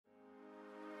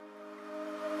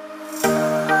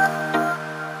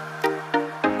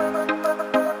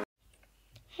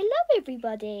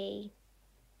everybody.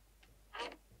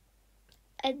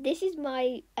 And this is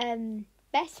my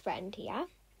best friend here,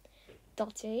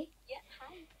 Dotty. Yeah,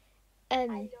 hi.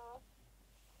 Hello.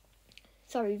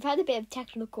 Sorry, we've had a bit of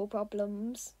technical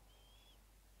problems.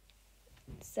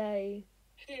 So,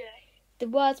 Yeah. the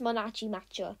words might actually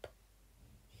match up.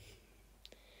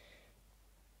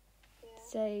 Yeah.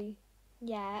 So,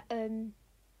 yeah, I'm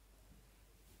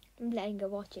letting her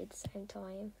watch it at the same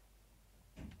time.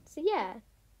 So, yeah.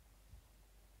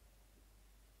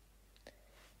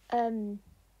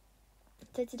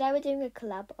 So today we're doing a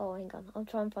collab. Oh, hang on. I'm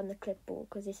trying to find the clipboard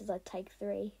because this is like take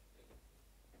 3.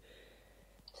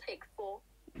 Take 4.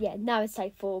 Yeah, now it's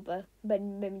take 4, but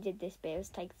when we did this bit, it was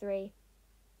take 3.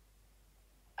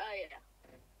 Oh, yeah.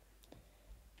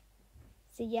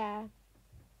 So, yeah.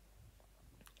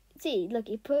 See, look,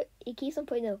 he keeps on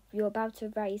putting up, you're about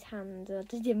to raise hand. I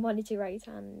just didn't want it to raise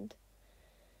hand.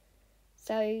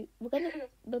 So, we're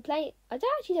playing, I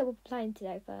don't actually know what we're playing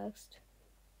today first.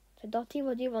 So, Dotty,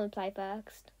 what do you want to play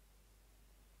first?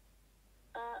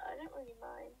 I don't really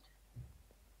mind.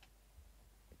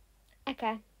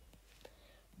 Okay.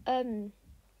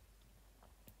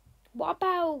 What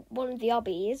about one of the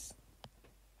Abbies?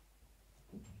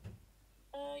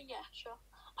 Yeah, sure.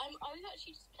 I was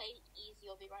actually just playing easy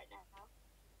Abbie right now.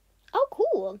 Oh,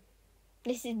 cool.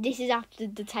 This is after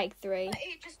the take 3. But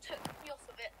it just took me off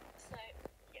of it, so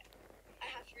yeah. I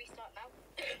have to restart now.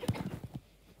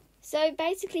 So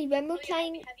basically, when we're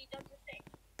playing, Have you done the thing?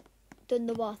 done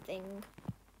the what thing?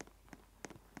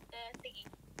 The thingy.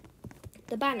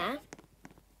 The banner?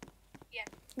 Yeah.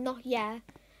 Not yet,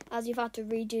 as you've had to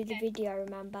redo the video.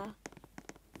 Remember?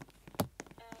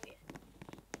 Yeah.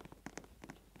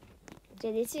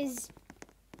 So this is.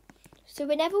 So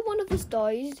whenever one of us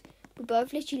dies, we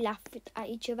both literally laugh at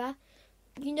each other.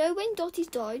 You know when Dotty's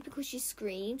died because she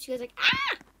screamed, she goes like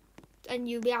ah, and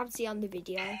you'll be able to see on the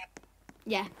video.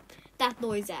 Yeah, that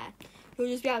noise there. You'll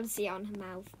just be able to see it on her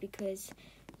mouth because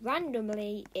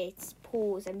randomly it's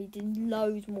paused and we did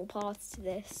loads more parts to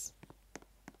this.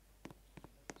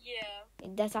 Yeah.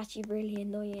 And that's actually really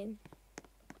annoying.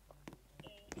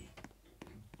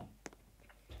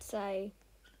 So,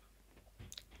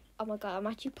 oh my god, I'm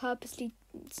actually purposely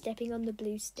stepping on the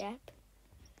blue step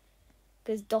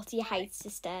because Dotty hates the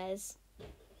stairs.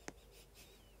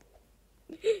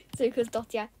 So because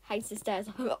Dotty hates the stairs,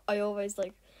 I always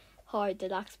like hide the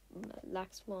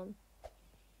last one.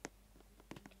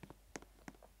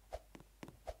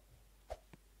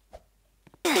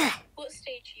 What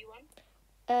stage are you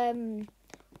on?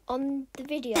 On the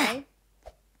video. No.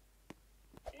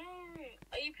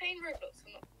 Are you playing Roblox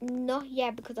or not? Not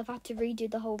yet because I've had to redo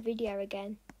the whole video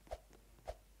again.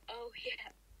 Oh,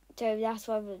 yeah. So that's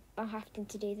why I'm having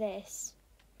to do this.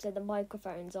 So the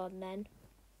microphone's on then.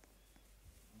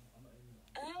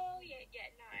 Oh, yeah,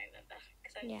 no, I remember.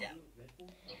 Because I'm dumb.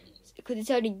 Because it's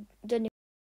only done.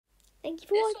 Thank you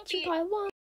for watching part 1.